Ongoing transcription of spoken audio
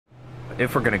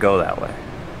If we're gonna go that way.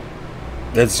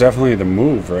 That's definitely the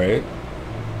move, right?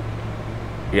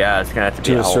 Yeah, it's gonna have to be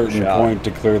To a a hell of a certain shot. point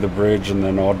to clear the bridge, and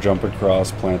then I'll jump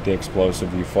across, plant the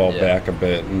explosive, you fall back a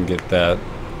bit, and get that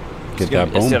boom. It's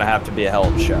gonna have to be a hell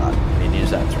of a shot. I mean,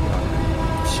 use that to run.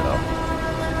 So,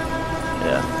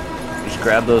 yeah. Just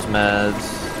grab those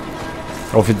meds.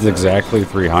 Oh, if it's exactly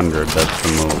 300, that's the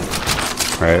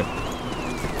move, right?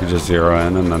 You just zero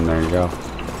in, and then there you go.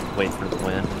 Wait for the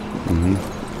wind. Mm-hmm.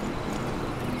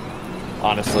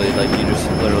 Honestly, like, you just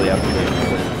literally have to wait for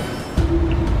the wind.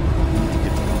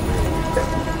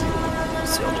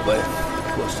 Sail away.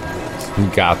 We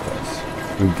got this.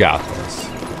 We got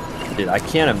this. Dude, I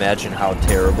can't imagine how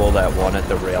terrible that one at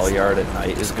the rail yard at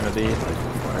night is gonna be.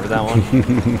 Remember that one?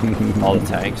 All the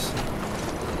tanks.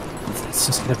 It's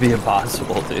just gonna be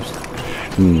impossible, dude.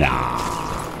 Nah.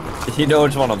 You know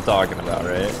which one I'm talking about,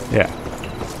 right? Yeah.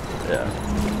 Yeah.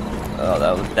 Oh,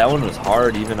 that one was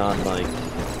hard, even on like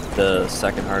the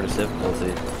second hardest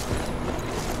difficulty.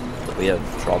 But we had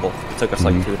trouble. It took us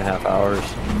like 2.5 hours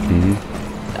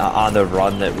on the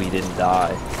run that we didn't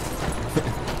die.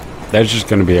 That's just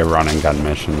going to be a run and gun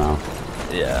mission, though.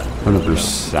 Yeah.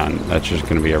 100%. That's just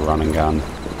going to be a run and gun.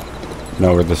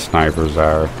 Know where the snipers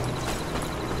are.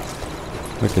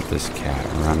 Look at this cat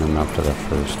running up to the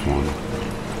first one.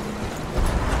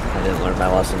 I didn't learn my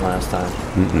lesson last time.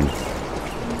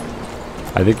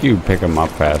 I think you pick them up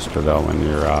faster, though, when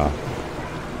you're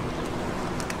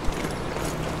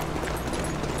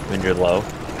low?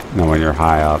 No, when you're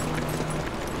high up.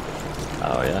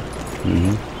 Oh, yeah?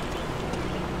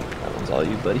 That one's all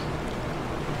you, buddy.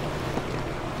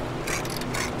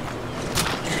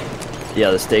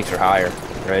 Yeah, the stakes are higher,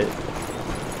 right?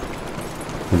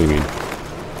 What do you mean?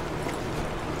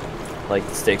 Like,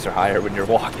 the stakes are higher when you're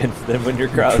walking than when you're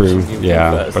crouching. True, You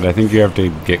yeah, move fast. but I think you have to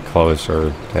get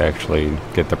closer to actually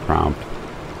get the prompt.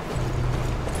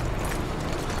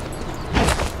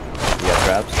 You got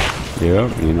traps?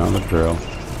 Yep, you know the drill.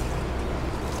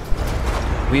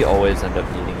 We always end up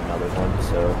needing another one,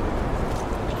 so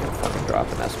you can fucking drop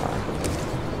an S-mine.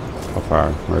 How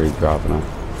far? Where are you dropping it?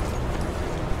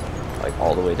 Like,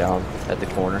 all the way down at the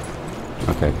corner.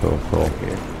 Okay, cool.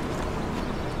 Here.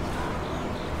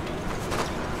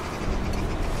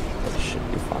 That should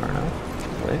be far enough.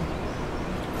 Right?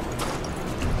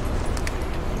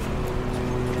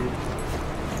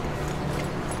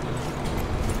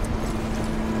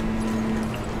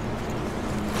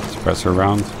 Suppressor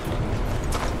rounds?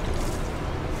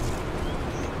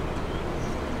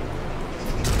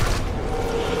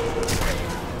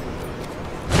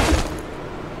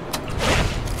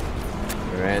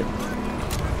 Alright.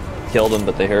 Killed them,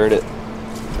 but they heard it.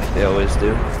 Like they always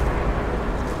do.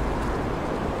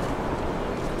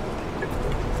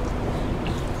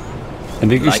 I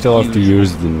think you still have to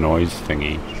use the noise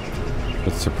thingy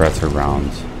with suppressor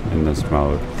rounds in this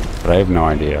mode, but I have no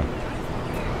idea.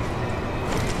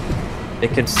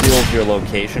 It conceals your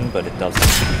location, but it doesn't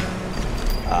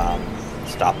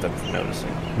stop them from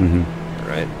noticing.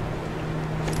 Right?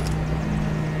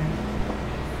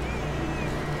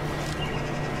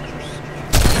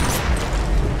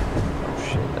 Oh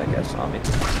shit, that guy saw me.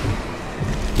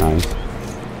 Nice.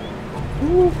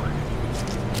 Woo.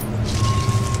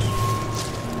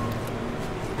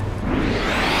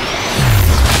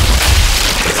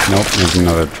 Nope, there's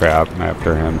another trap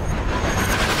after him.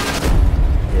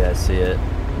 Yeah, I see it.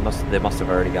 They must have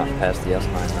already gotten past the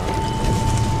S9 now.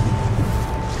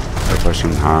 They're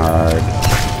pushing hard.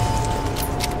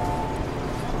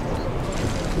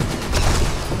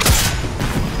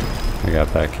 I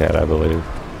got that cat, I believe.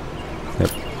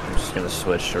 Yep. I'm just gonna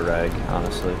switch to Reg,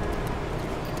 honestly.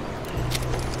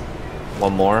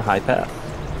 One more, high path.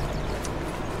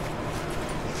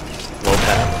 Low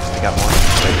path, I got one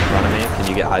right in front of me. Can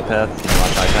you get high path? Can you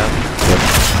watch high path? Yep.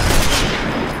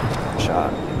 Good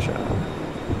shot, good shot.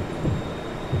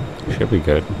 Should be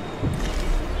good.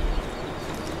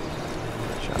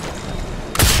 Good shot.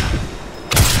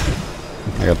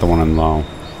 I got the one in low.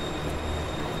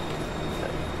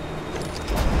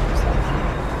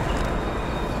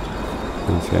 I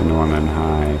see anyone in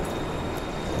high.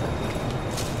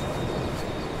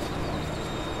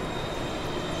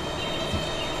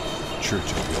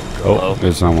 Church of Oh, Low.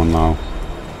 there's someone low.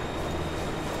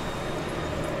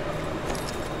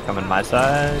 Coming my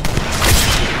side.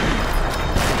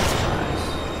 Nice.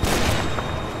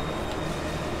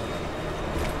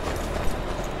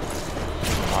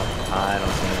 I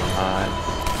don't see anyone high.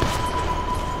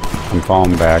 I'm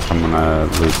falling back. I'm gonna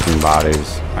lose some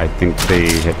bodies. I think they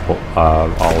hit all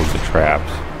of the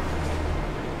traps.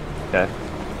 Okay.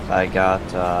 I got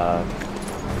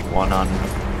one on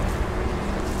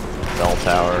bell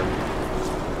tower.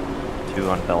 2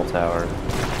 on bell tower.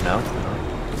 No? No.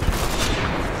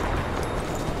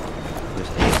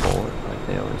 Just aim forward like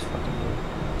they always fucking do.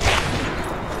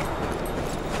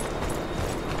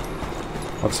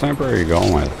 What sniper are you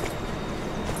going with?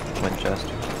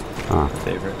 Winchester. Huh.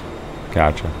 Favorite.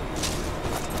 Gotcha.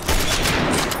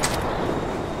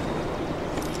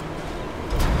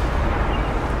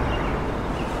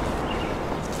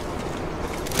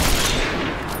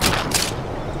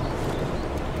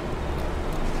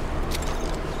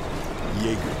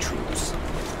 Jaeger troops.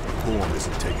 Horn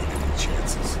isn't taking any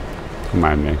chances.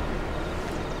 Remind me.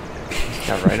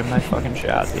 Got right in my fucking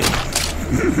shot, dude.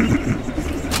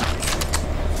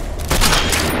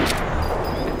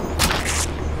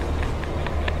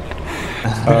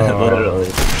 Literally.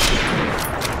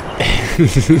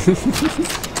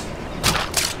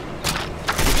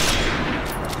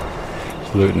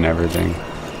 Looting everything.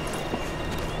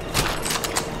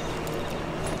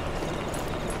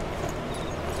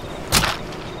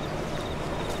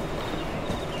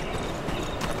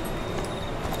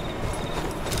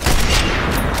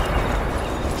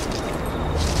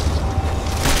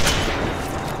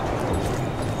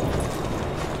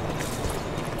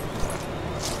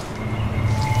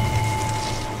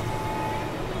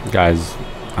 Guys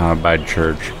by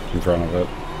church in front of it.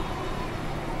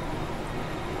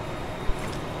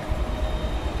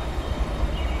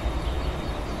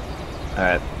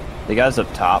 Alright. The guys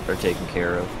up top are taken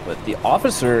care of, but the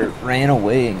officer ran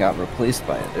away and got replaced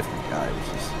by a different guy, which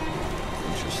is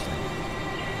interesting.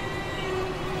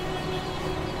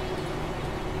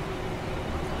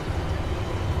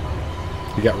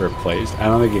 He got replaced? I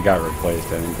don't think he got replaced.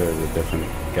 I think there was a different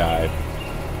guy,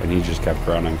 and he just kept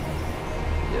running.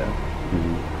 Yeah.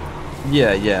 Mm-hmm.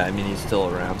 Yeah, I mean, he's still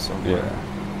around somewhere. Yeah.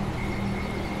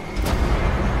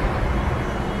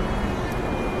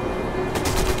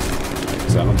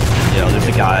 Yo, there's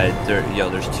a guy,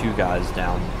 there's 2 guys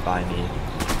down by me.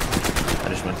 I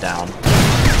just went down.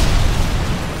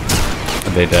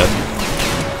 Are they dead?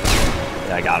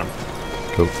 Yeah, I got him.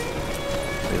 Cool.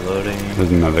 Reloading.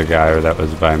 There's another guy that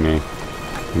was by me.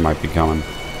 He might be coming.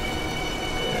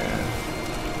 Yeah.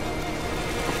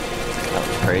 That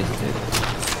was crazy, dude.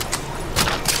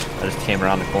 I just came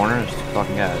around the corner, there's 2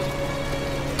 fucking guys.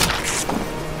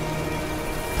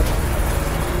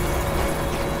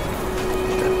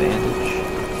 That bandage.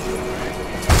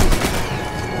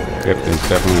 Yep, there's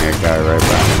definitely a guy right by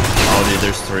me. Oh, dude,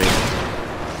 there's 3.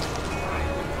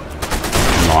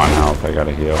 I'm low on health. I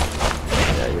gotta heal.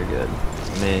 Yeah, you're good.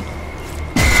 Me.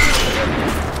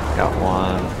 Got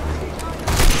one.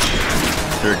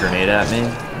 Threw a grenade at me.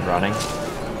 I'm running.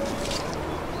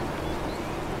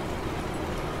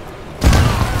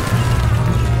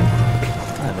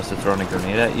 I must have thrown a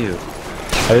grenade at you.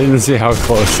 I didn't see how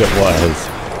close it was,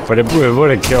 but it would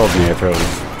have killed me if it was,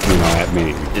 you know, at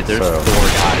me. Dude, there's so. 4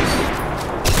 guys.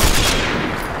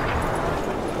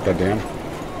 Goddamn.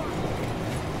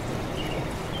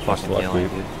 Fucking Luck, killing,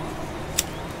 mate. dude.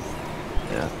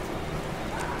 Yeah.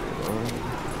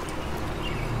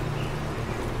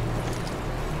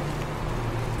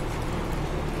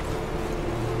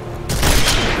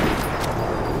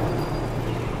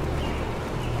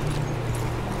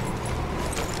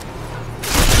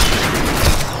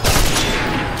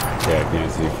 Yeah, I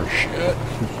can't see for shit.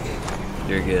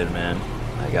 You're good, man.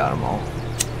 I got them all.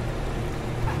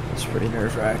 It's pretty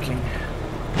nerve-wracking.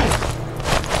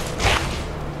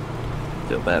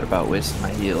 Feel bad about wasting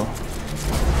my heal.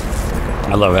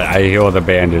 I love it. I heal with a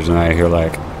bandage and I hear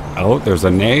like, oh, there's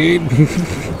a nade.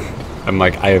 I'm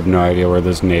like, I have no idea where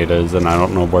this nade is and I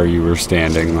don't know where you were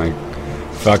standing. Like,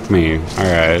 fuck me.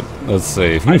 Alright, let's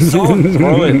see. I saw him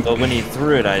throw it, but when he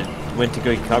threw it, I went to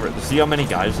go cover it. See how many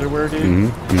guys there were,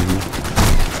 dude?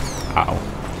 Ow.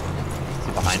 Is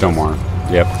he behind Still us? more.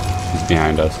 Yep, he's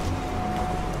behind us.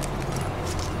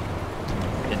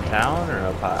 In town or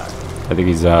up high? I think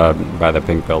he's by the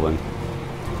pink building.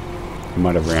 He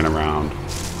might have ran around.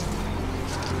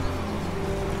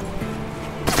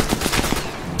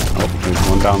 Oh, there's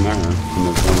one down there, and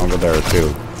there's one over there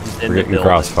too. We're getting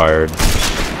crossfired.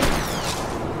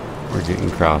 We're getting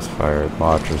crossfired.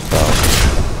 Watch yourself.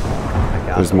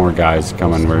 There's more guys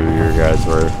coming where your guys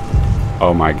were.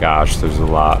 Oh my gosh, there's a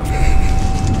lot.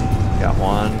 Got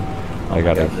one. I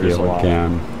gotta heal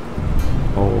again.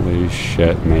 Holy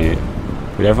shit, mate.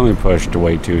 We definitely pushed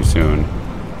way too soon.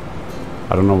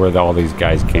 I don't know where all these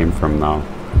guys came from, though.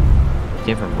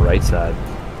 Came from right side.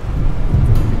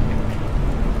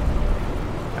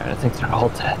 Alright, I think they're all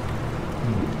dead.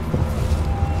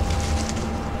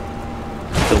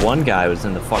 The one guy was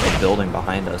in the fucking building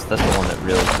behind us. That's the one that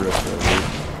really threw us for a loop.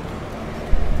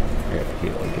 I gotta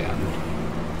heal again.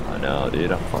 no,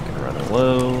 dude, I'm fucking running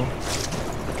low.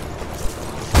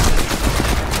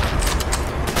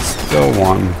 Still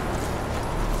one.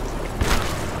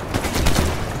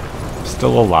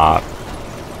 Still a lot.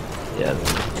 Yeah,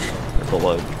 they're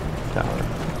below tower.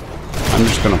 I'm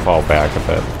just gonna fall back a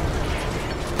bit.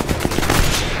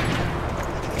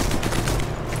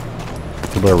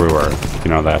 To where we were. You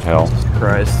know that hill? Jesus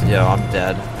Christ, yeah, I'm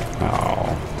dead.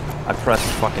 Oh. I pressed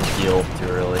fucking heal too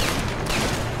early.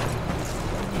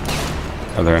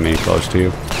 Are there any close to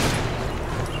you?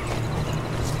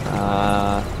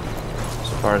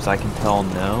 As far as I can tell,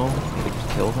 no. I just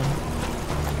killed him.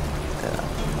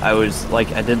 Yeah. I was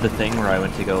like, I did the thing where I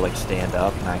went to go like stand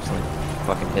up and I actually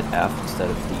fucking hit F instead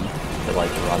of D to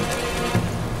like run.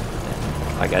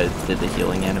 And my guy did the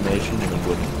healing animation and he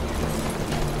wouldn't.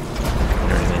 You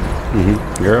know what I mean?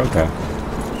 Mm-hmm. You're okay.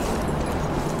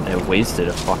 And it wasted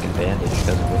a fucking bandage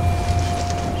because of it.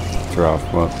 It's rough.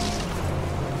 Well,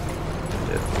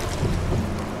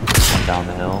 One down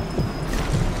the hill.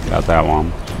 got that one.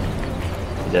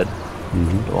 You did?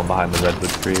 Mm-hmm. The one behind the redwood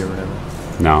tree or whatever.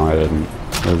 No, I didn't.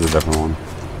 There's a different one.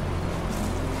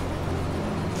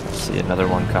 See another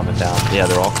one coming down. Yeah,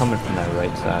 they're all coming from that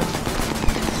right side.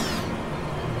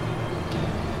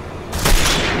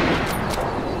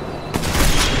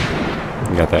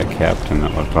 You got that captain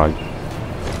that looked like.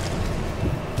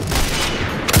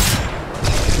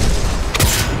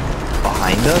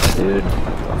 Behind us, dude?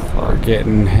 What the fuck? We're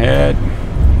getting hit.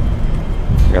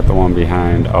 I got the one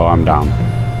behind. Oh, I'm down.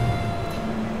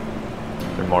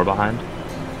 There more behind?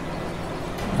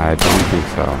 I don't think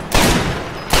so.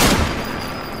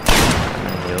 I'm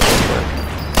gonna heal real quick.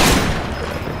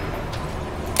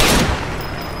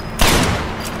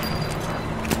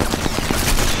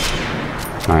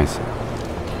 Nice.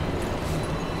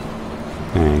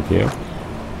 Thank you.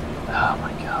 Oh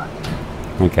my god.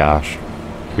 My gosh.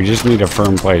 We just need a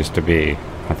firm place to be.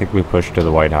 I think we pushed to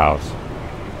the White House.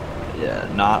 Yeah,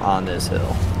 not on this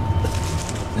hill.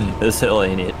 This hill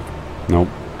ain't it. Nope.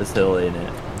 This hill ain't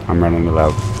it. I'm running to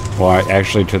that. Well,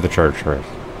 actually to the church first.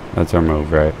 That's our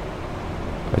move, right?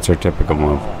 That's our typical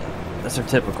move. That's our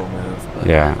typical move. But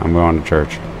Yeah, I'm going to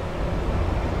church.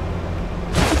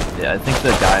 yeah, I think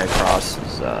the guy across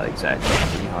is exactly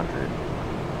 300.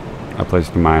 I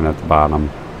placed a mine at the bottom.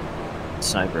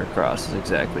 Sniper across is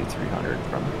exactly 300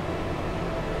 from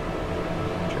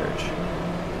church.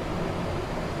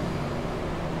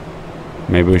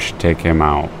 Maybe we should take him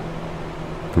out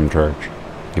from church.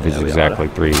 If it's Yeah, we exactly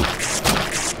oughta. 3.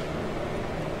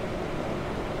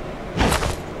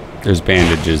 There's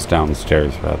bandages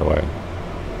downstairs, by the way.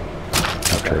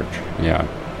 At Okay. church. Yeah.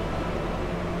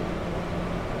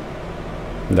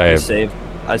 They have,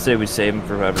 I say we save him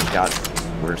for whoever's got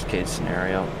worst case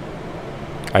scenario.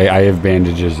 I have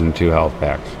bandages and 2 health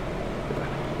packs.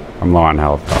 I'm low on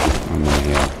health though. I'm gonna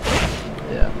heal.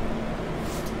 Yeah.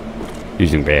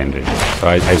 Using bandages. So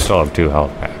I still have 2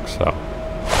 health packs, so.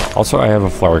 Also, I have a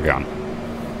flare gun.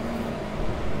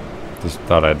 Just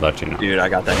thought I'd let you know. Dude, I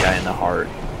got that guy in the heart.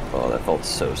 Oh, that felt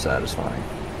so satisfying.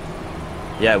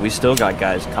 Yeah, we still got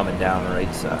guys coming down right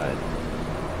side.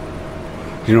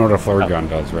 You know what a flare gun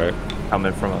does, right?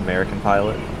 Coming from American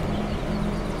Pilot.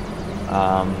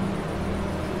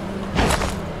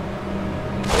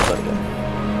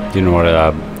 Do you know what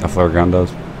a flare gun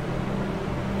does?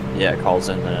 Yeah, it calls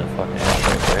in the fucking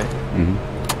airstrike, right? Mm-hmm.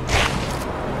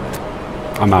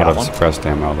 I'm out got of one? suppressed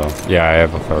ammo, though. Yeah, I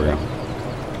have a flare gun.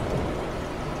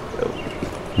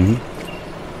 Mm-hmm.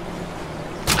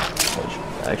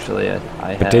 Actually, I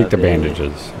have. But take the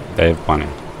bandages. They have plenty.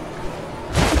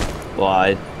 Well,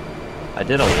 I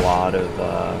did a lot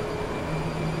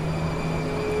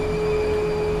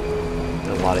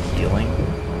of healing,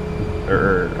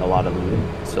 or a lot of looting.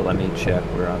 So let me check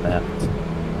where I'm at.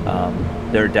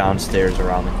 They're downstairs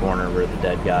around the corner where the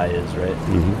dead guy is, right?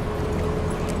 Mm-hmm.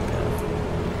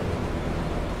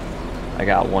 Yeah. I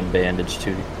got 1 bandage,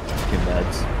 2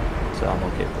 meds, so I'm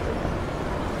okay for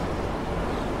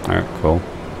it. Alright, cool.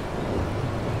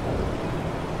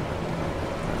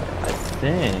 I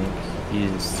think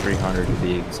he's 300 to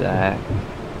be exact.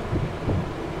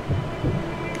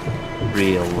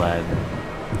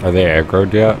 311. Are they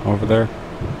aggroed yet over there?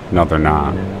 No, they're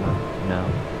not. No.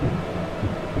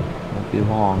 Won't be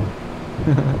long.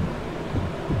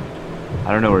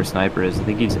 I don't know where Sniper is. I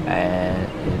think he's in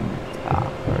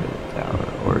top part of the tower,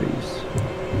 or he's...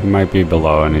 He might be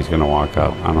below and he's gonna walk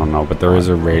up. I don't know, but there is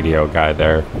a radio guy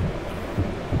there.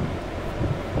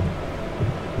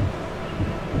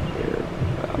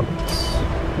 Thereabouts.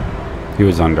 He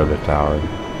was under the tower.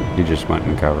 He just went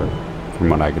and covered, from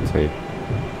what I could see.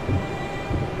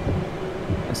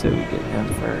 I say we get him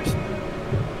first.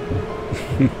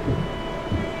 You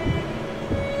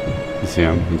see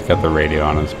him? He's got the radio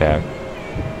on his back.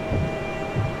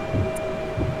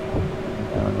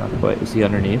 No, not quite. Is he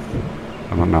underneath?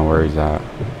 I don't know where he's at.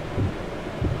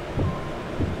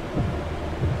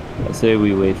 I say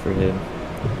we wait for him.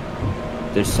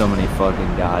 There's so many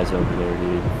fucking guys over there,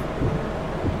 dude.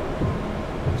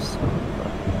 So many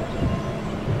fucking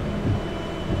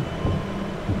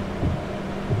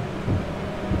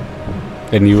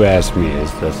guys. And you asked me,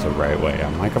 is this the right way?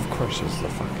 I'm like, of course it's the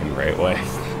fucking right way.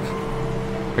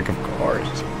 Like, of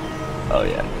course. Oh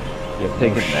yeah. Yeah,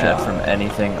 Taking that from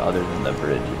anything other than the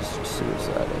bridge is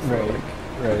suicide. I feel Right, like.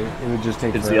 right. It would just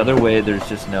take Because forever. the other way, there's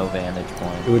just no vantage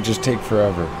point. It would just take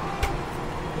forever.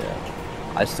 Yeah.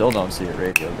 I still don't see a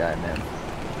radio guy, man.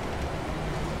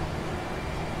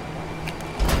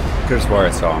 Here's where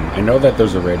I saw him. I know that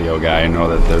there's a radio guy. I know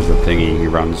that there's a thingy he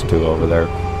runs to over there.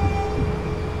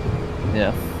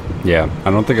 Yeah. Yeah,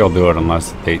 I don't think he'll do it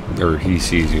unless he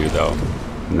sees you though,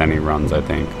 and then he runs. I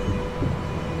think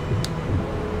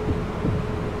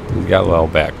he's got a little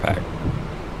backpack.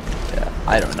 Yeah.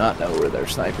 I do not know where their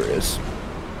sniper is.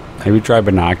 Maybe try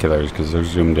binoculars because they're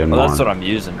zoomed in Well, more. that's what I'm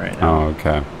using right now. Oh,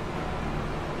 okay.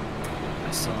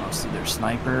 I still don't see their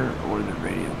sniper or the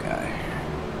radio guy.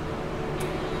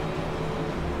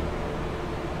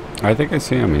 I think I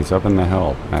see him. He's up in the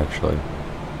hill, actually.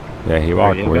 Yeah, he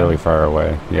walked Radio really guy? far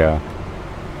away. Yeah.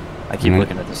 I keep And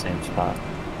looking at the same spot.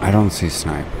 I don't see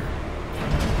sniper.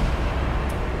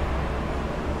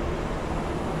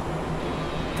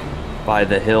 By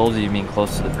the hill, do you mean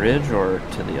close to the bridge or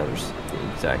to the other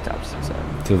the exact opposite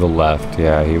side? To the left,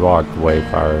 yeah. He walked way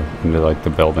far into like the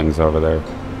buildings over there.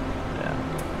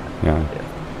 Yeah. Yeah. Yeah.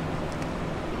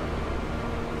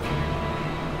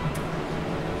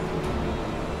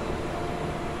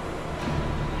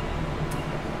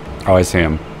 Oh, I see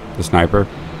him. The sniper.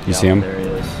 You see him? There he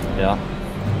is. Yeah.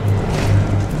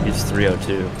 He's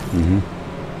 302. Mm-hmm.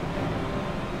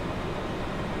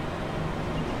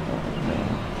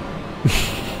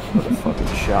 What a fucking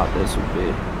shot this would be,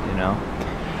 you know?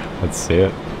 Let's see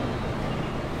it.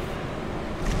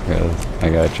 Yeah, I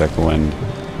gotta check the wind.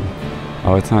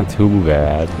 Oh, it's not too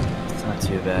bad. It's not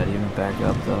too bad. Even back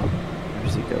up though. Where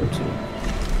does he go to?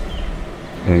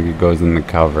 I think it goes in the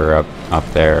cover up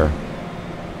there.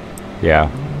 Yeah.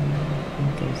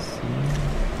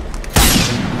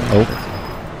 Oh.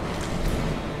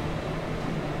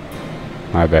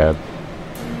 My bad.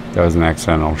 That was an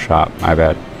accidental shot. My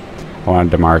bad. I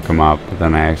wanted to mark him up, but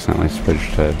then I accidentally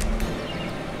switched to,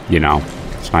 you know,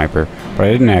 sniper. But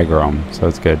I didn't aggro him, so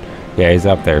it's good. Yeah, he's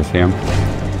up there. See him?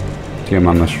 See him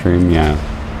on the stream? Yeah.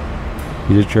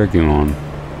 He's a tricky one.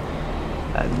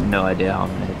 I have no idea how I'm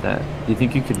gonna hit that. Do you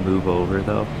think you could move over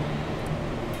though?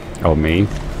 Oh, me?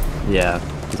 Yeah,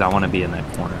 because I want to be in that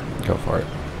corner. Go for it.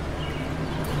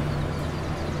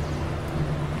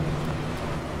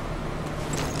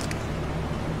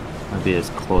 I'll be as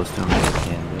close to him as I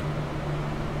can be.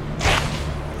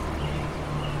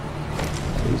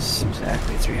 He's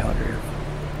exactly 300.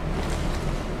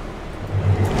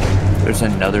 There's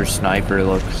another sniper,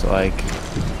 looks like.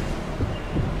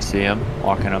 See him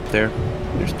walking up there?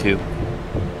 There's two.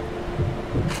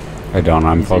 I don't.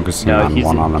 I'm focusing on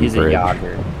one on the He's bridge. a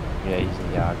Yager. Yeah, he's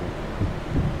a Yager.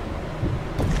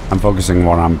 I'm focusing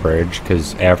one on bridge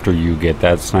because after you get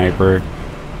that sniper,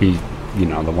 he, you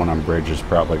know, the one on bridge is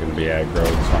probably going to be aggroed,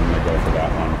 so I'm going to go for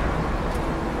that one.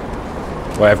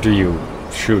 Well, after you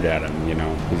shoot at him, you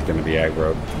know, he's going to be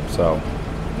aggroed, so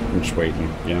I'm just waiting,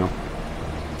 you know.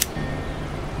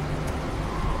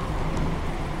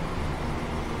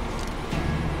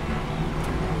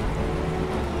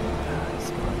 He's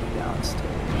going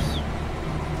downstairs.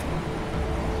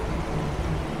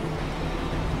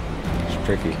 It's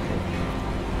tricky.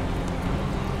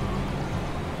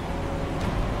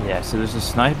 Yeah, so there's a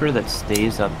sniper that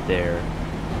stays up there,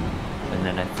 and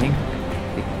then I think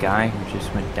the guy who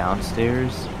just went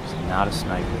downstairs is not a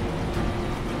sniper.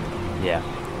 Yeah,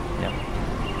 yeah.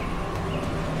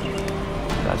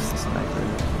 That's the sniper.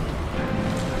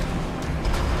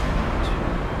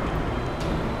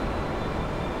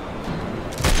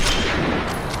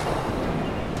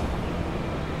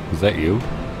 Is that you?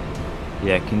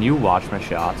 Yeah, can you watch my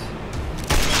shots?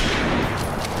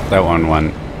 That one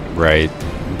went right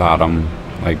bottom,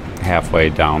 like halfway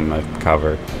down the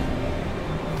cover.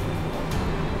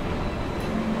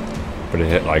 But it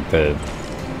hit like the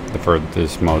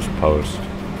furthest most post.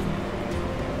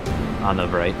 On the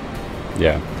right.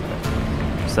 Yeah.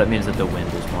 So that means that the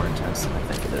wind is more intense than I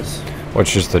think it is. Well,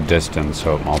 it's just the distance,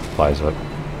 so it multiplies it.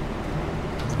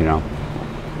 You know?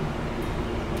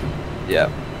 Yeah.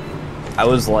 I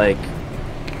was like,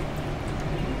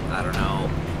 I don't know,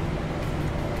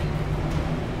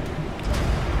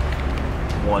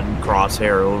 one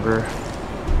crosshair over.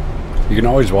 You can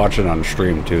always watch it on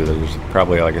stream too. There's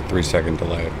probably like a 3-second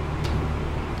delay.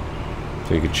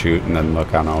 So you could shoot and then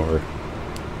look on over.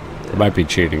 It might be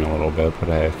cheating a little bit, but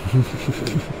hey.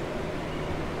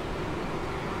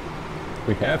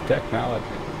 We have technology.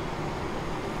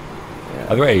 Yeah.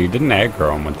 By the way, you didn't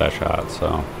aggro him with that shot,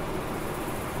 so.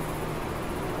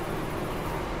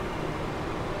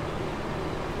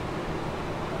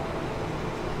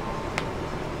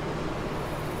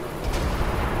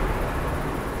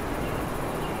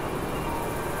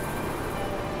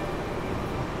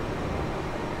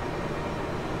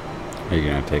 Are you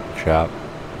gonna take the shot?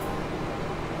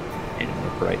 Need a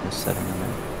more brightness setting in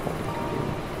there.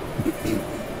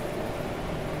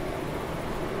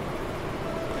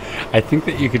 I think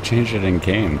that you could change it in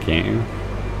game, can't you?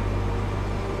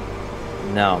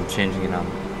 No, I'm changing it on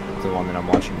the one that I'm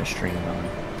watching the stream on.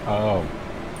 Oh.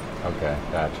 Okay,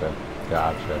 gotcha.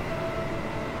 Gotcha.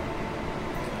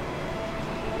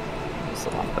 It's a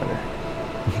lot better.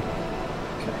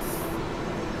 Okay.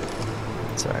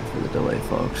 Sorry for the delay,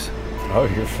 folks. Oh,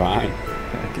 you're fine.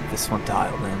 Gotta get this one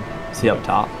dialed in. Is he up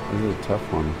top? This is a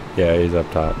tough one. Yeah, he's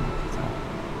up top.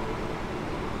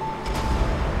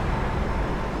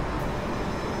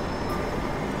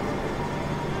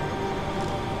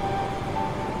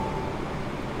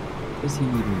 What does he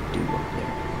even do up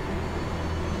there?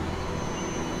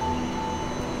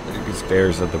 I think he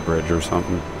stares at the bridge or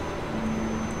something.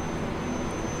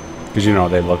 Because, you know,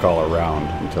 they look all around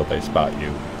until they spot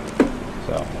you.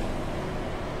 So.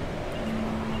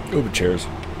 Oh, but cheers.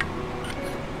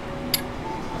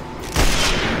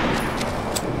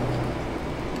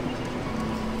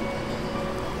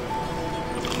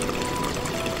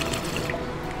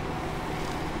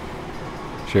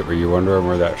 Shit, were you wondering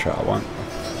where that shot went?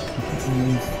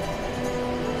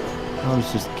 I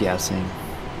was just guessing.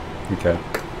 Okay.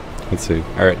 Let's see.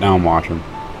 Alright, now I'm watching.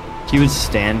 He was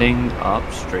standing up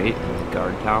straight in the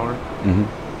guard tower. Mm-hmm.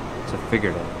 So I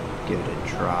figured I'd give it a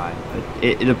try. But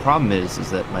the problem is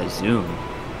that my zoom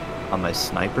on my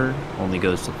sniper only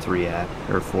goes to 3x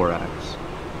or 4x.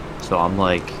 So I'm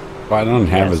like... Well, I don't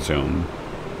have a zoom.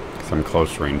 Because I'm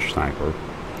close range sniper.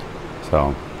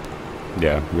 So,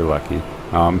 yeah, you're lucky.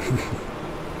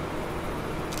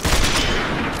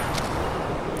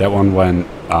 That one went,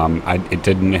 it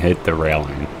didn't hit the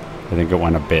railing. I think it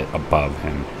went a bit above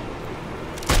him.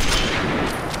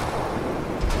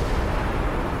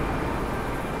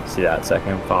 See that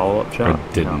second follow-up shot?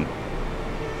 I didn't. No.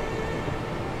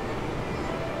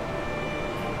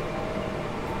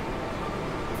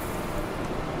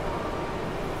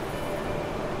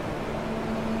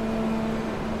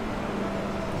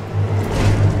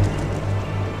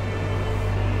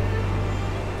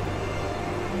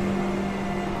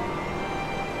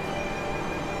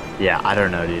 Yeah, I don't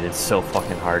know, dude. It's so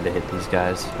fucking hard to hit these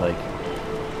guys. Like,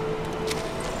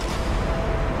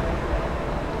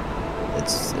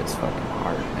 it's fucking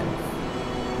hard, man.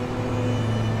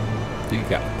 You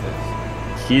got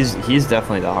this. He's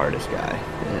definitely the hardest guy.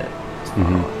 Yeah.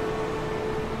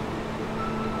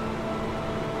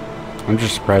 I'm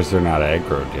just surprised they're not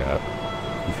aggroed yet.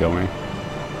 You feel me?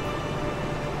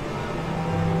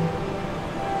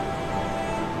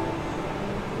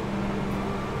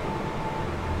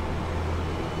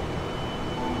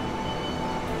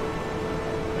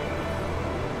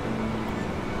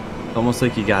 Almost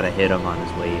like you gotta hit him on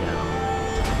his way down.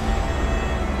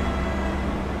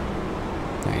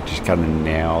 Yeah, you just gotta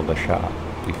nail the shot.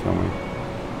 You feel me?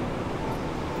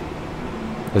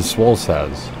 As Swole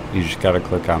says, you just gotta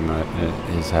click on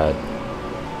his head.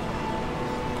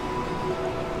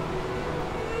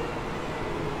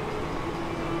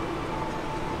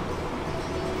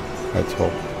 That's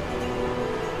Swole.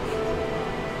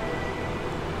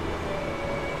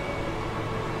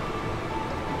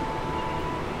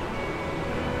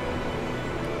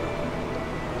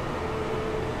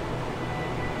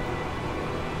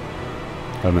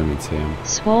 I don't even see him.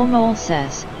 Swolmole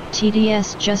says,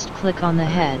 TDS just click on the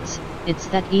heads, it's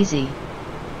that easy.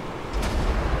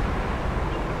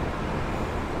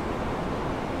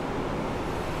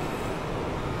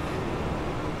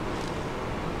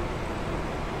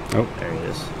 Oh, There he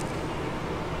is.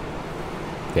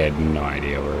 they had no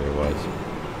idea where he was.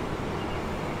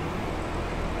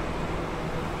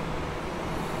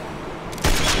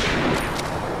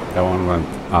 That one went,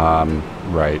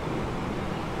 right.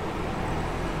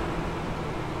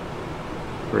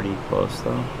 Pretty close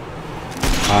though.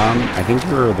 I think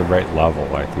you were the right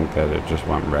level. I think that it just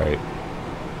went right.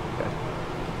 Okay.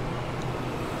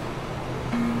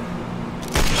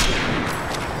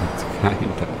 It's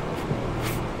kind of.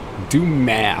 do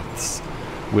maths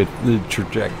with the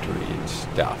trajectory and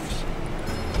stuff.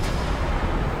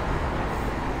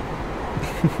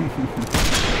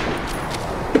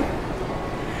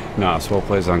 Nah, Swole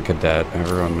plays on Cadet.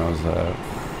 Everyone knows that.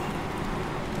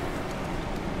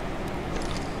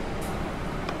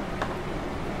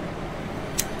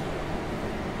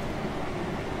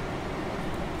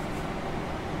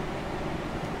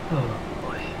 Oh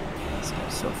boy, this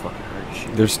guy's so fucking hard to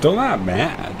shoot. They're still not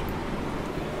mad.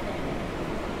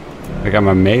 Like, I'm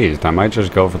amazed. I might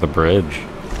just go for the bridge.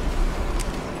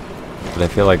 But I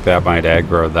feel like that might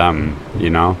aggro them,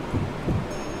 you know?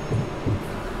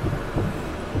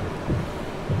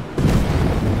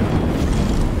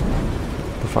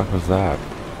 What the fuck was that?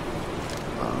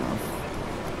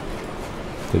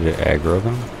 Did it aggro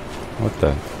them? What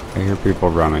the? I hear people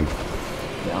running.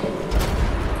 Yeah.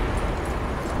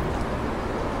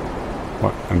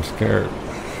 What? I'm scared.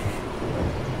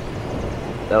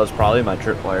 That was probably my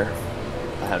tripwire.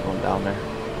 I had one down there.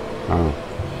 Oh.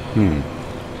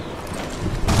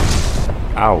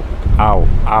 Ow. Ow.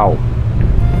 Ow.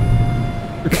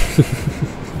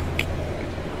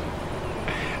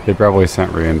 They probably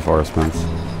sent reinforcements.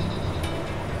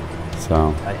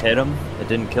 So. I hit him. It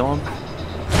didn't kill him.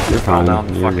 You're fine.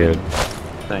 Down You're good.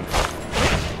 Thing.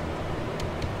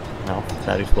 No,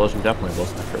 that explosion definitely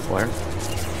wasn't a tripwire.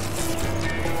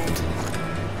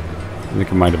 I think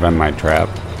it might have been my trap.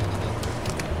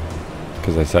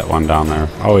 Because I set one down there.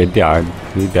 Oh, he died.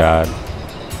 He died.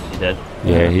 He did?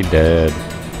 Yeah, he did.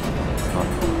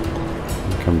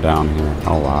 Oh. Come down here.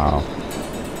 Oh, wow.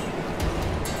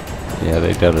 Yeah,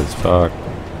 they did as fuck.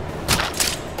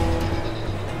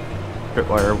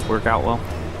 Tripwire work out well?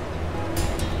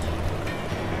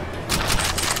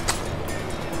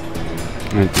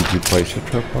 And did you place your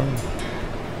tripwire?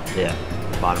 Yeah.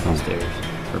 Bottom of the stairs.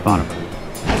 Or bottom of the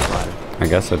ladder. I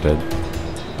guess I did.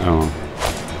 Oh.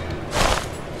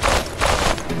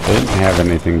 They didn't have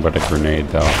anything but a grenade,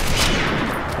 though.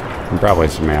 And probably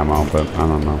some ammo, but I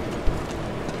don't know.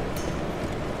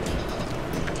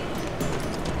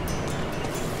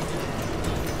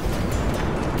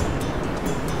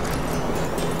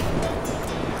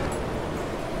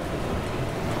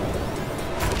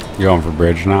 You going for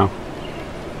bridge now?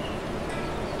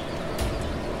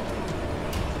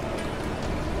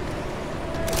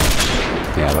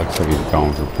 Yeah, looks like he's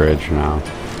going for bridge now.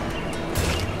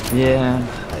 Yeah,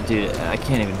 dude, I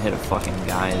can't even hit a fucking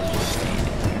guy who's just standing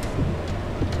there.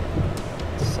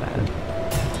 It's sad.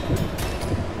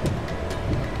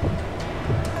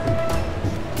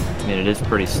 I mean, it is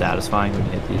pretty satisfying when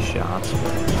you hit these shots.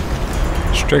 But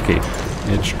It's tricky.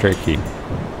 It's tricky.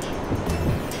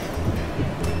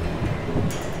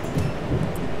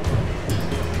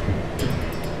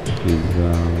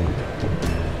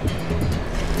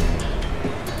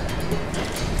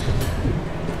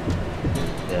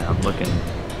 yeah, I'm looking.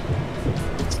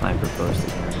 Sniper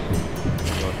posted here.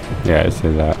 Yeah, I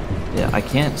see that. Yeah, I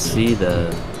can't see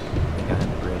the guy on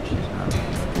the bridge. He's not.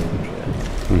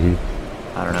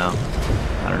 I don't know.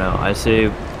 I don't know. I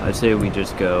say we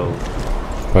just go.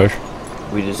 Push?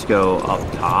 We just go up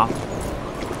top.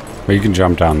 Well, you can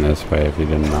jump down this way if you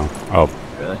didn't know. Oh.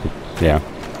 Really? Yeah.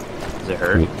 Does it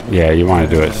hurt? Yeah, you want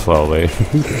to do it slowly.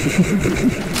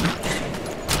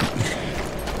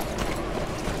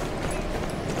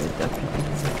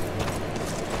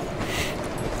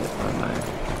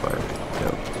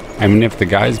 I mean, if the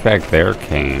guys back there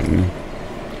came...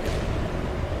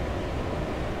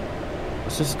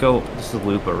 Let's just go, let's just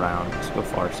loop around. Let's go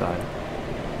far side.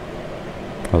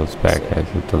 Oh, those back guys,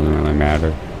 it doesn't really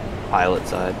matter. Pilot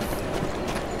side.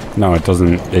 No, it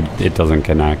doesn't, it doesn't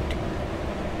connect.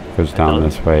 It goes down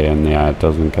this way, and yeah, it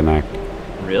doesn't connect.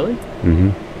 Really?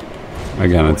 Mm-hmm.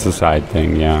 Again, it's a side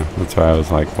thing, yeah. That's why I was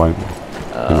like, what?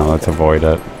 You know, let's avoid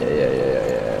it. Yeah.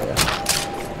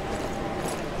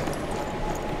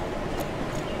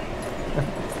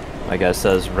 My guy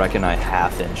says, reckon I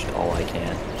half-inched all I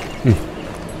can.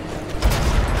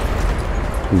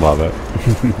 Love it.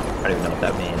 I don't even know what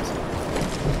that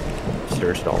means.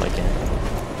 Searched all I can.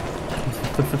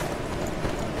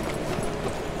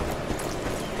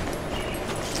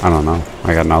 I don't know.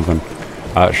 I got nothing.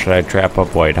 Should I trap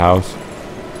up White House?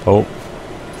 Oh.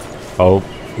 Oh.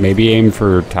 Maybe aim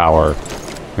for tower.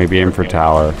 Maybe aim for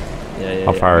tower. Yeah.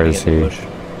 How far is he?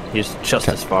 He's just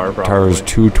as far, probably. Tower's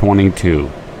 222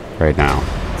 right now.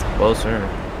 It's closer.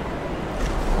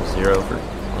 Zero for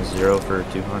 200. 0 for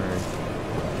 200.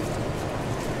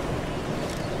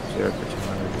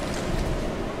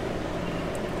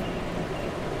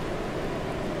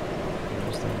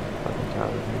 Where's the fucking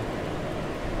tower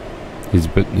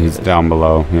here? He's down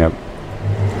below. Yep.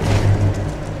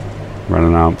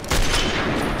 Running out.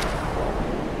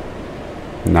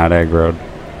 Not aggroed.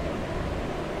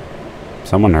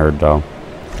 Someone heard though.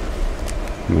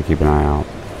 Let me keep an eye out.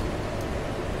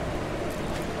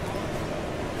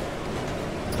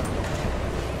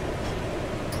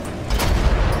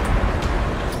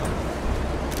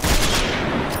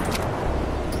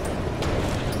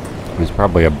 He's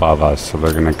probably above us, so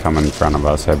they're gonna come in front of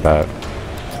us, I bet.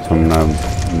 So I'm gonna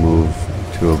move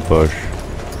to a bush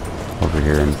over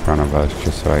here in front of us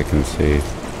just so I can see.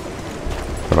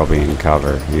 But I'll be in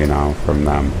cover, you know, from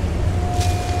them.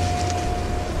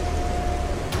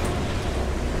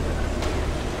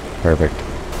 Perfect.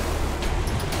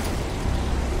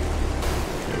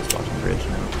 Just watching the bridge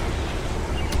now.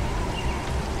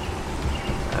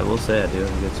 I will say I do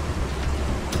have a good.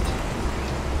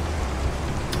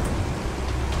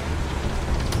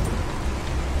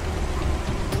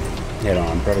 Yeah, no,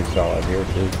 I'm pretty solid here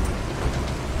too.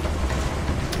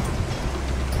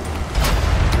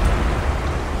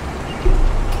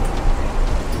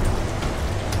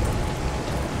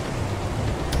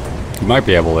 You might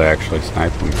be able to actually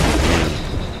snipe them.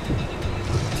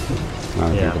 Now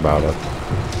I think about it.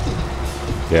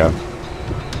 Yeah. I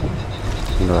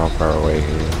wonder how far away he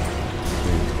is.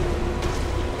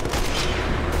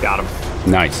 Got him.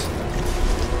 Nice.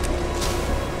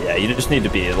 Yeah, you just need to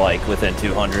be like within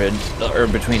 200 or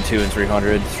between 2 and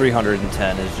 300.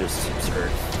 310 is just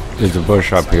absurd. There's a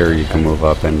bush up here you can move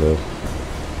up into.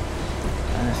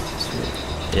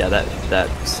 Yeah, that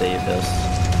saved us.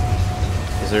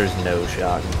 Because there's no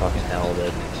shot in fucking hell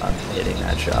that I'm hitting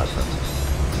that shot from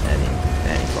any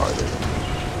farther than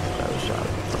that was shot.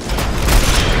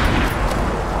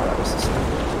 Oh, that was the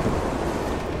sniper.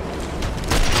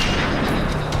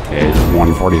 Okay, it's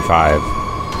 145.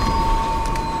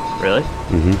 Really?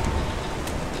 Mm-hmm.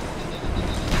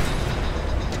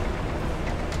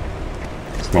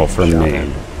 Well, from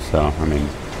me, so, I mean...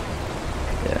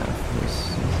 Yeah.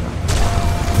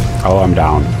 Oh, I'm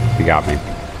down. He got me.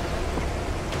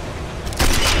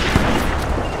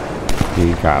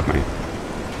 He got me.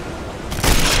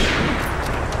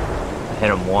 I hit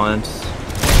him once.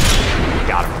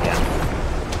 Got him again.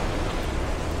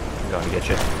 I'm going to get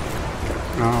you.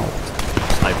 Oh.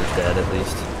 Sniper's dead, at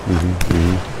least.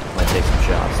 Mm-hmm. Might take some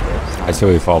shots, but... I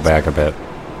say we fall back a bit.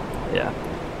 Yeah.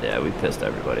 Yeah, we pissed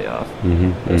everybody off.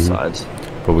 Both Both sides.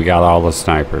 But we got all the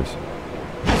snipers.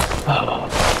 Oh.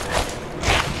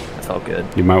 That felt good.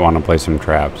 You might want to play some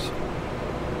traps.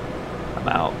 I'm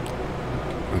out.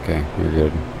 Okay, you're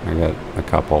good. I got a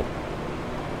couple.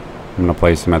 I'm gonna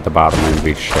place them at the bottom of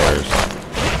each stairs.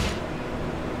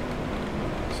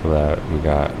 So that we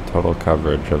got total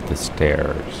coverage of the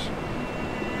stairs.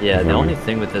 Yeah, the only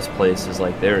thing with this place is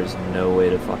like there is no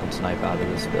way to fucking snipe out of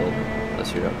this building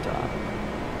unless you're up top.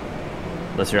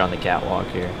 Unless you're on the catwalk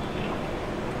here.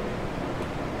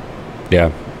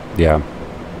 Yeah.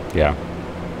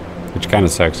 Which kind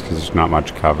of sucks because there's not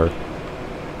much cover.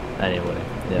 Anyway,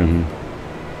 yeah.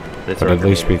 But at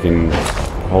least we can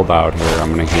hold out here. I'm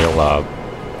gonna heal up.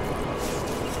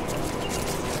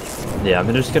 Yeah,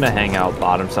 I'm just gonna hang out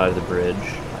bottom side of the bridge.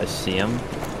 I see him.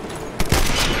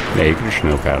 Yeah, you can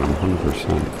snoop at them,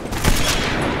 100%.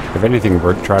 If anything,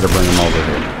 try to bring them over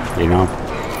here, you know?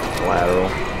 Lateral.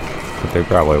 But they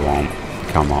probably won't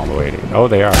come all the way to... Oh,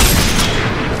 they are.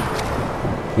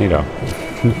 Neato.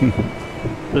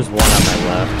 There's one on my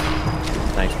left.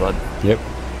 Thanks, bud. Yep.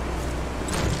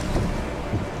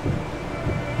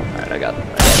 Alright, I got them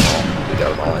all. We got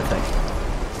them all, I think.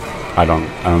 I don't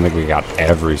think we got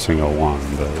every single one,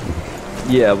 but...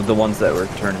 Yeah, the ones that were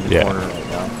turning the Yeah. corner right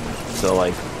now. So,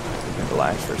 like, we can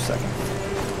relax for a second.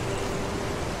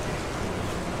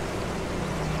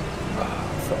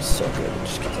 Oh, it feels so good to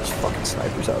just get those fucking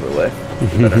snipers out of the way. We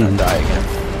better not die again.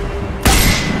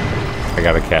 I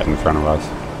got a cat in front of us.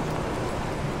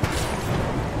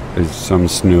 There's some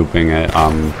snooping at,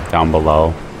 down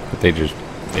below, but they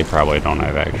probably don't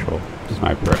have actual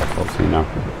sniper rifles, you know?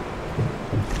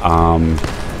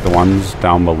 The ones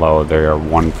down below, they are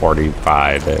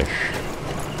 145-ish.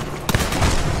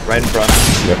 Right in front.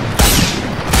 Yep.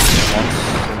 Once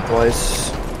and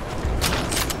twice.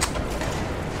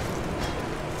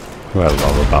 What I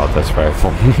love about this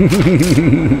rifle.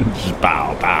 Just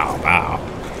bow, bow, bow.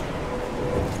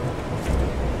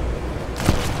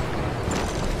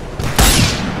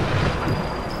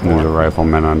 There's a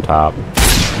rifleman on top.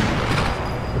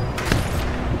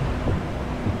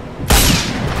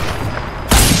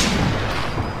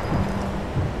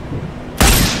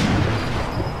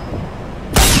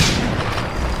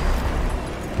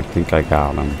 I think I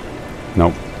got him.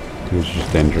 Nope. He was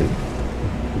just injured.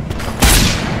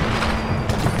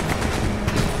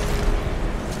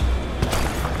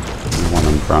 There's one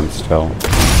in front still.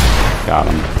 Got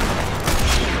him.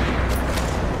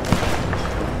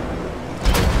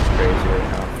 It's crazy right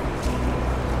now.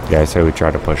 Yeah, I say we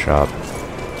try to push up.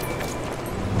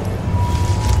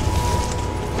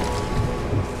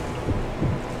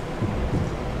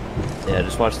 Yeah,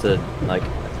 just watch the like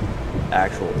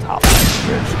actual top line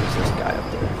bridge. There's this guy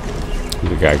up there.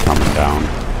 The guy coming down.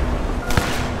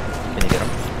 Can you get him?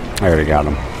 I already got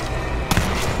him.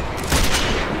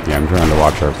 Yeah, I'm trying to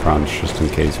watch our fronts just in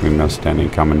case we missed any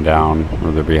coming down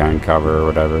or they're behind cover or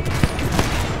whatever.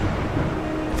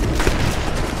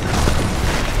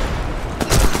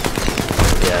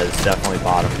 Yeah, it's definitely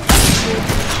bottom.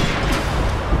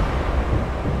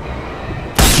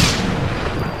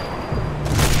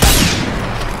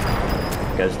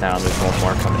 Guys down, there's one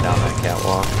more coming down that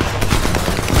catwalk.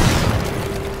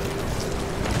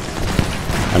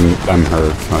 I'm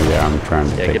hurt, so yeah, I'm trying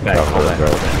to take Get back, cover. hold that,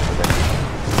 hold that.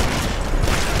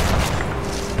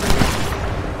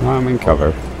 No, I'm in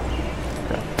cover.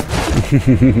 Okay.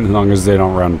 As long as they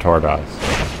don't run toward us.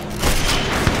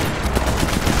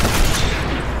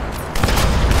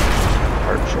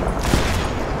 Hard shot.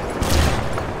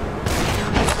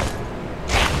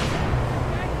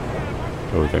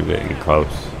 Oh, they're getting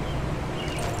close.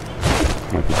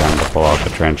 Might be time to pull out the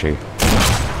trenchy.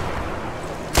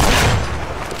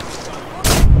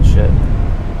 Shit.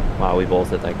 Wow, we both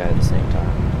hit that guy at the same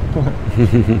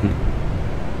time.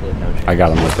 No I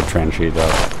got him with the trenchy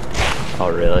though.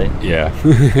 Oh, really? Yeah.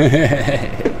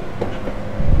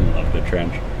 Love the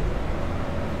trench.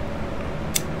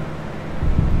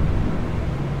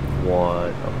 What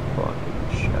a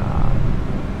fucking shot.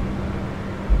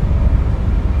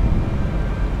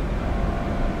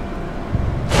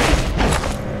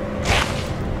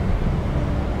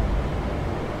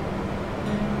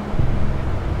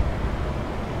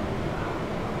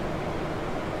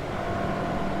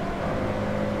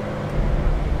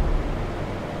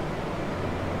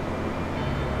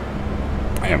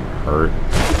 I am hurt.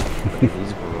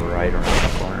 He's right around the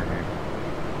corner here.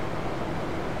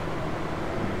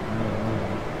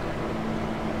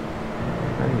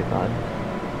 Thank you, bud.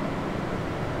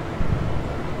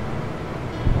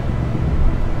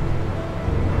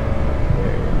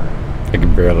 There you are. I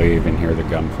can barely even hear the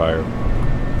gunfire.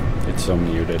 It's so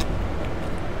muted.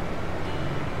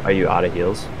 Are you out of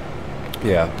heals?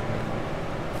 Yeah.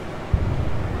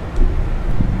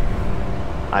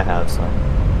 I have some.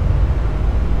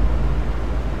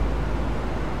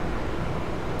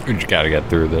 We just gotta get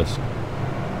through this.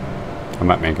 I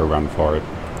might make a run for it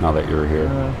now that you're here.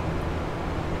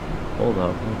 Hold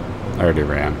up. I already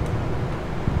ran.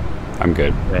 I'm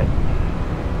good.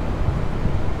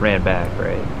 Ran back,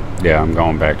 right? Yeah, I'm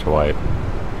going back to white.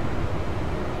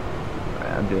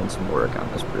 Alright, I'm doing some work on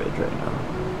this bridge right now.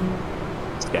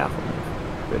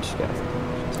 Scaffolding. Bridge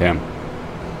scaffolding. Damn.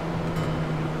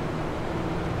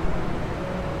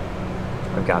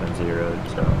 I've got him zeroed,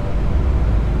 so.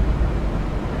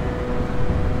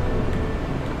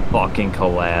 Fucking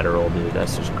collateral, dude.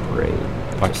 That's just great.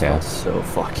 Fuck Just yeah. felt so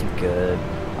fucking good.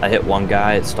 I hit one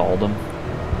guy, it stalled him.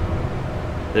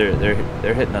 They're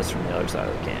hitting us from the other side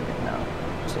of the canyon now.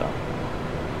 So.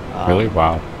 Really?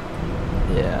 Wow.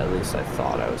 Yeah, at least I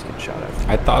thought I was getting shot at.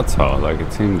 I thought so. Like,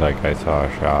 it seemed like I saw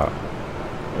a shot.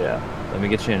 Yeah. Let me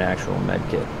get you an actual med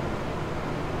kit.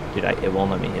 Dude, it won't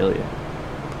let me heal you.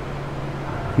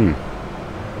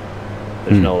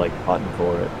 There's no, like, button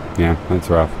for it. Yeah, that's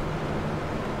rough.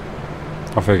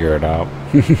 I'll figure it out.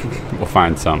 We'll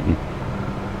find something.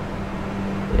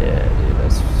 Yeah, dude,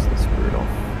 that's brutal.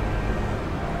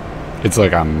 It's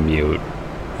like I'm mute.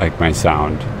 Like, my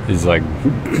sound is like...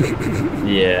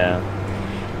 Yeah.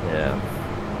 Yeah.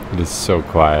 It is so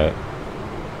quiet.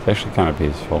 It's actually kind of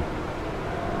peaceful.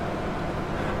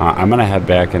 I'm gonna head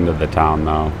back into the town,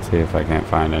 though. See if I can't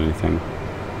find anything.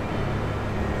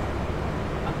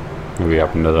 Maybe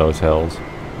up into those hills.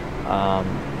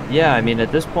 Yeah, I mean,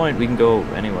 at this point, we can go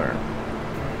anywhere.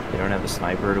 You don't have a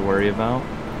sniper to worry about.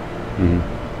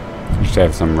 Just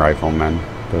have some riflemen,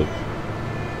 but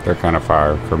they're kind of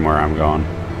far from where I'm going.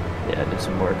 Yeah, did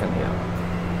some work on the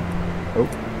Oh,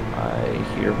 I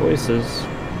hear voices.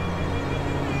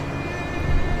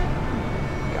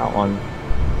 Got one.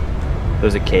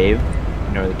 There's a cave.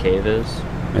 You know where the cave is?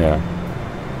 Yeah.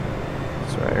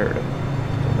 That's where I heard him.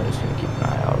 I'm just gonna keep an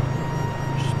eye out.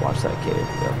 Just watch that cave.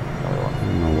 Yep, another one. I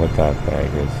don't know what that bag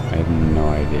is. I have no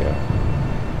idea.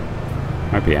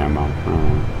 Might be ammo. I don't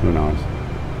know. Who knows?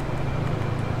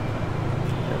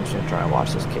 I'm just gonna try and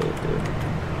watch this cave, dude.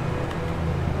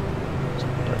 It's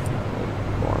definitely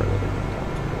more that we can come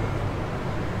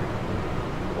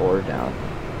to. Or down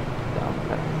the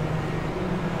path.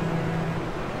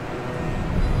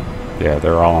 Yeah,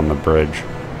 they're all on the bridge.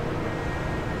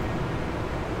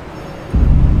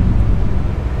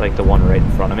 Like the one right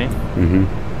in front of me? Mm-hmm.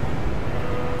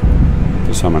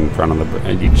 There's some in front of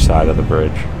at each side of the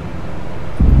bridge.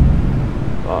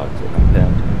 Oh, I'm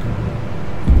pinned.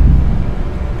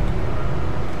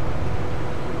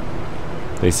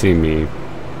 They see me.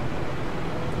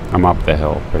 I'm up the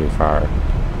hill pretty far.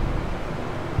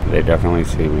 They definitely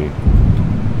see me.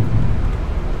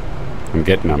 I'm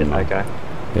getting them. Getting that guy?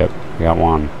 Yep, I got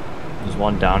one. There's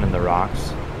one down in the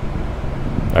rocks.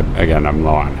 Again, I'm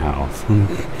low on health.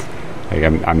 Like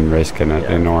I'm risking it.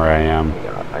 They know where I am.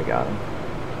 I got him.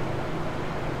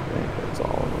 I think that's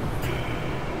all of them.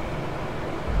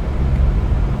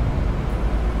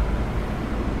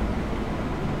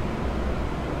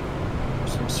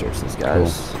 Some search these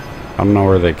guys. Cool. I don't know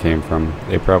where they came from.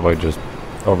 They probably just,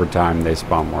 over time, they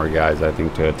spawn more guys, I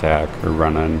think, to attack or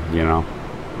run in, you know?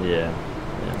 Yeah.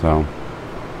 So.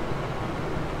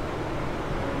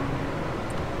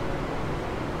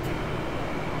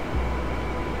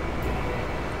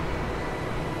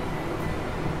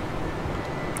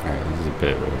 Alright, this is a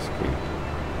bit risky.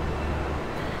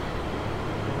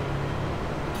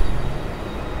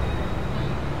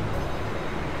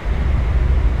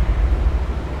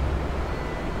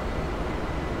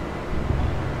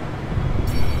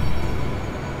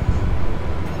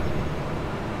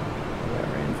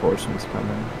 Reinforcements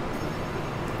coming.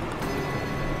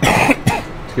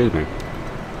 Excuse me.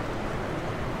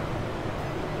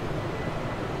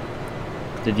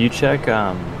 Did you check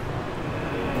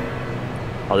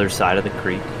other side of the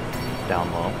creek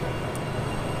down low?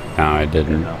 No, I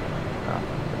didn't. No.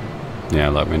 Yeah,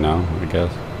 let me know, I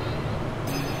guess.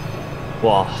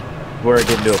 Well, we're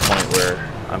getting to a point where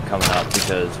I'm coming up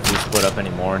because if we split up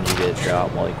anymore and you get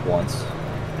shot like once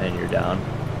and you're down,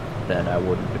 then I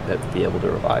wouldn't be able to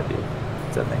revive you.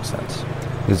 If that makes sense.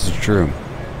 This is true.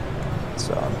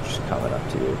 So I'm just coming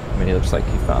up to you. I mean, he looks like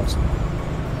he found some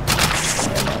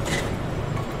ammo.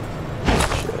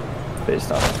 Shit.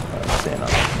 Based on what I'm seeing on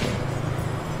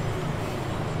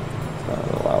the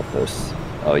little outpost.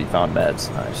 Oh, you found meds.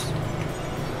 Nice.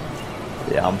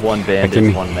 Yeah, I'm one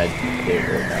bandage, one med kit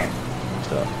right now.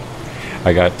 So.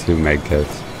 I got 2 med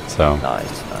kits, so.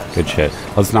 Nice. Good shit.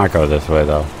 Let's not go this way,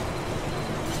 though.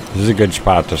 This is a good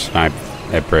spot to snipe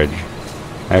at bridge.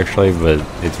 Actually, but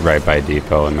it's right by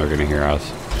depot and they're gonna hear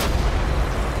us.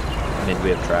 I mean, do we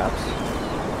have traps?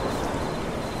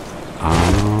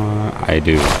 I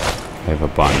do. I have a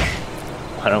bunch.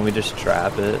 Why don't we just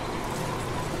trap it?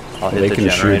 I'll hit They the can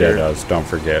shoot generator. at us, don't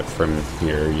forget, from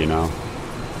here, you know?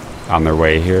 On their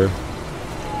way here.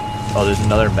 Oh, there's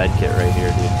another med kit right here,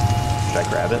 dude. Should I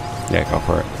grab it? Yeah, go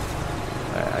for it.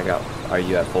 Alright, I got... Are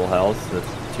you at full health with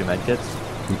 2 med kits?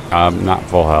 Not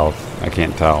full health. I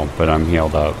can't tell, but I'm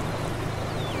healed up.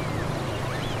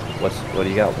 What do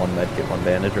you got? 1 med kit, 1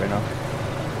 bandage right now?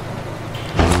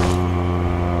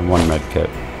 1 med kit.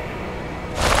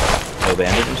 No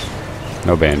bandages?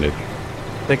 No bandage.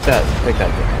 Pick that thing.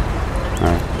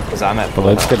 Alright. Because I'm at But full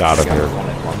let's health. get out of You got here. 1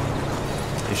 and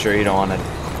 1. You sure you don't want to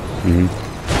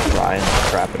try and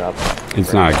trap it up?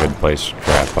 It's not a good place to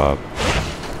trap up.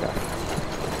 Okay.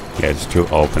 Yeah, it's too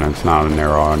open. It's not a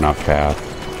narrow enough path.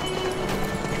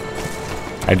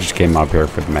 I just came up here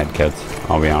for the med kits,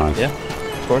 I'll be honest. Yeah,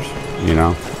 of course. You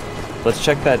know? Let's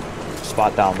check that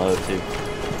spot down low, too.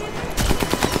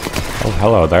 Oh,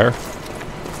 hello there.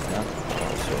 Yeah.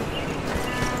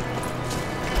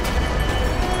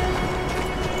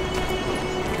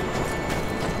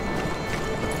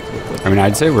 I mean,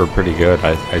 I'd say we're pretty good.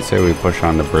 I'd say we push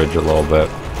on the bridge a little bit.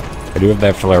 I do have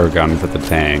that flare gun for the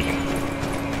tank.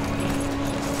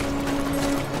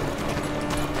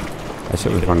 I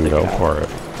said we want to go for it.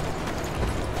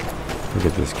 Look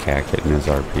at this cat getting his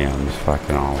RPMs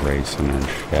fucking all racing and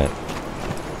shit.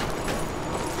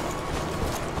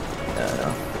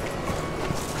 Yeah.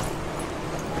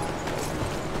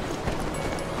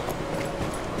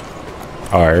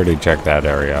 Oh, I already checked that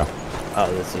area. Oh,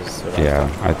 this is what Yeah,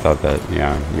 I thought that,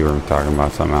 yeah, you were talking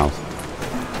about something else.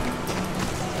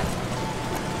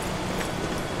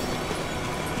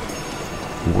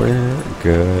 We're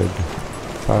good.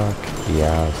 Fuck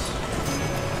yes.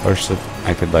 I wish that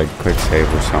I could, like, quick save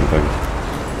or something.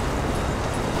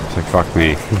 It's like, fuck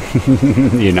me.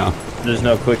 You know? There's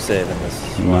no quick save in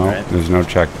this No, one, right? there's no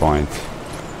checkpoints.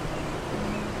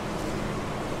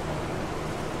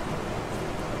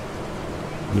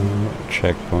 No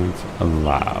checkpoints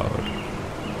allowed.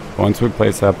 Once we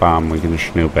place that bomb, we can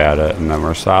snoop at it, and then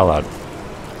we're solid.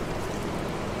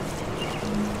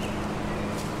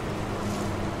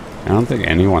 I don't think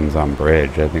anyone's on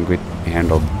bridge. I think we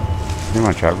handled pretty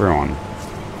much everyone.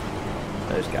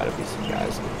 there's got to be some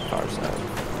guys on the far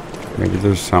side. Maybe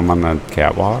there's some on the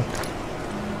catwalk.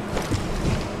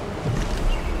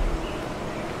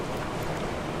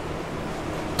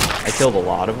 I killed a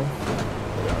lot of them.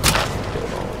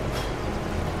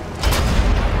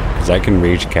 Because I can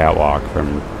reach catwalk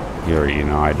from here, you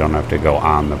know, I don't have to go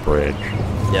on the bridge.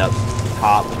 Yep,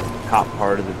 top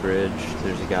part of the bridge,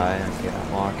 there's a guy on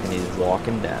catwalk and he's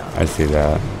walking down. I see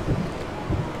that.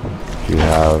 You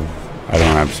have... I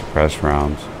don't have suppressed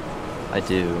rounds. I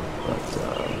do, but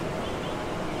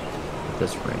at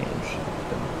this range, I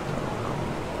don't know how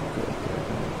good they're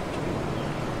going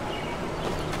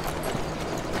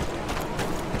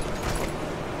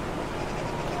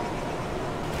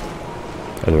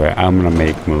to do. By the way, I'm gonna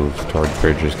make moves towards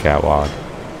Bridges catwalk.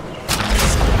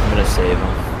 I'm gonna save him.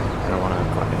 I don't want to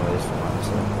fucking waste him,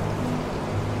 honestly.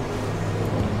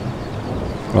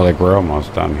 Well, like, we're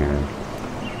almost done here.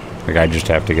 Like, I just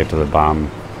have to get to the bomb.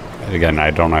 Again, I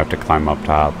don't have to climb up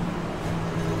top.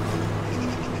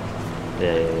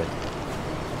 Yeah.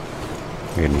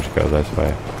 We can just go this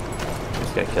way.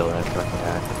 Just gotta kill that fucking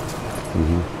guy.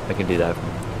 I can do that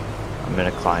from... I'm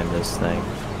gonna climb this thing. I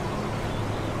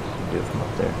can do it from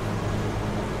up there.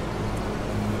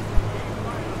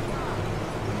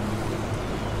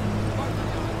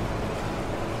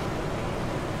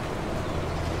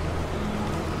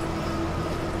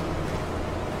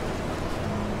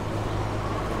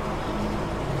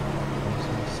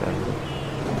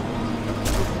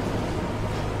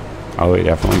 Oh, he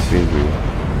definitely sees me.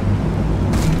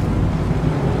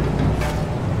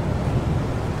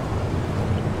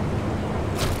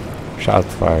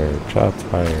 Shots fired, shots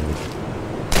fired.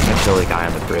 I kill the guy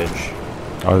on the bridge.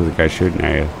 Oh, there's a guy shooting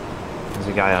at you. There's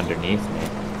a guy underneath me.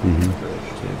 On the bridge,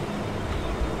 too.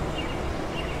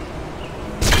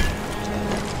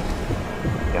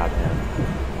 Got him.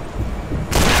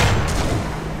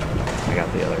 I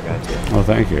got the other guy, too. Oh,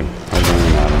 thank you. I was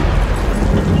aiming at him.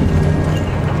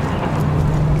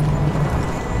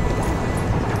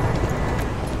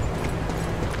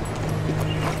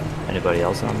 Anybody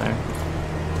else on there?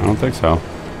 I don't think so.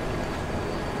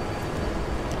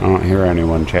 I don't hear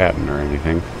anyone chatting or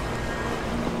anything.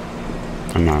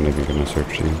 I'm not even gonna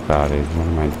search these bodies. What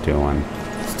am I doing?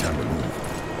 It's time to move.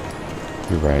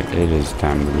 You're right. It is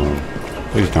time to move.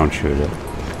 Please don't shoot it.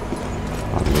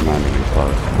 Oh, you're not even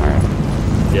close. Alright.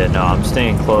 Yeah, no, I'm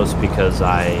staying close because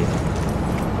I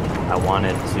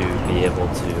wanted to be able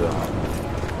to,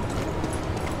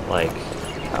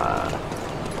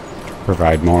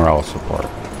 Provide moral support.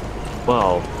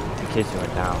 well, in case you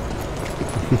went down.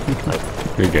 Like,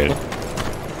 You're good.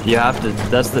 you have to,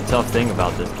 that's the tough thing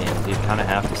about this game. You kind of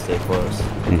have to stay close.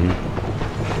 You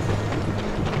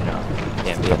know, you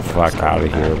can't be Get the fuck out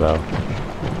of here, though.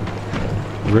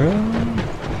 Really?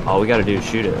 All we gotta do is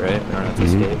shoot it, right? We don't have to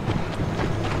escape.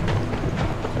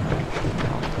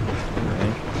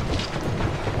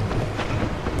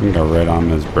 You can go right on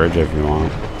this bridge if you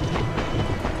want.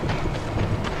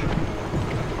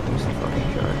 Where's the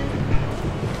fucking shark?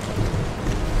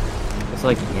 It's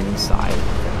like inside.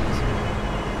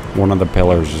 One of the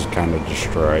pillars is kind of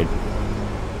destroyed.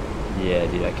 Yeah,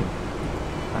 dude, I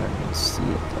don't even see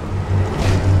it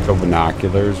though. Go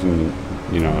binoculars and,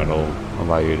 you know, it'll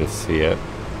allow you to see it.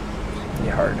 It'd be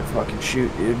hard to fucking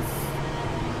shoot, dude.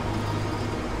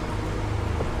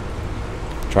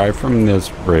 Try from this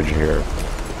bridge here.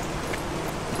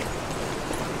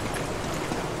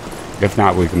 If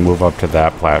not, we can move up to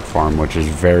that platform, which is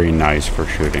very nice for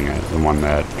shooting it. The one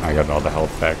that I got all the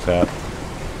health packs at.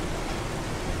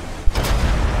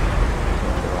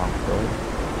 The wrong pillar.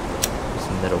 It's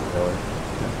the middle pillar.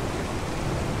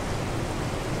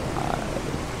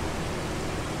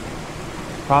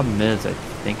 Problem is, I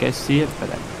think I see it, but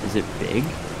is it big?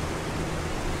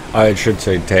 It should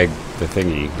say tag the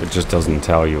thingy. It just doesn't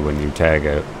tell you when you tag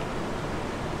it.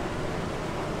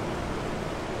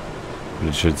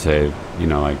 It should say, you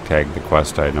know, like tag the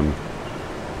quest item.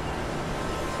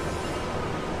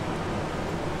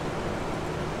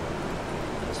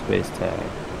 Space tag.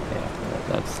 Yeah,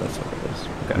 that's what it is.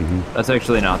 Okay. That's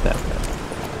actually not that bad.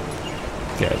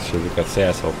 Yeah, it should be a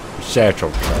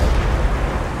satchel tag.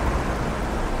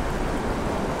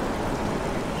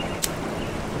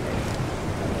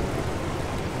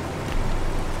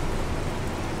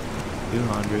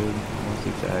 200, almost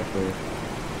exactly.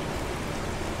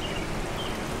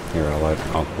 Here,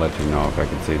 I'll let you know if I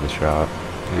can see the shot.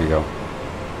 There you go.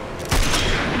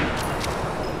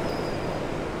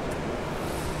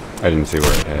 I didn't see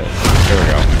where it hit. There we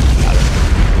go. Got it.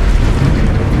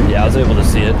 Yeah, I was able to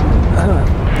see it.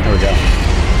 There we go.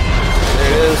 There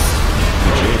it is.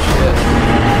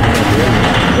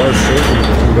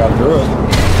 We got through it.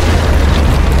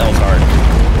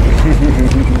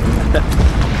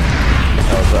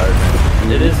 Oh, sorry,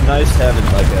 man. It is nice having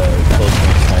like a close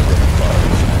range sniper and far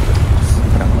range sniper. It's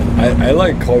kind of like I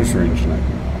like close range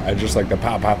sniping. I just like the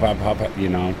pop, pop, pop, pop, pop, you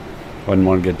know, when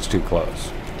one gets too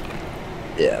close.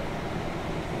 yeah.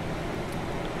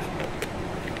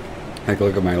 Like,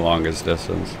 look at my longest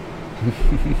distance.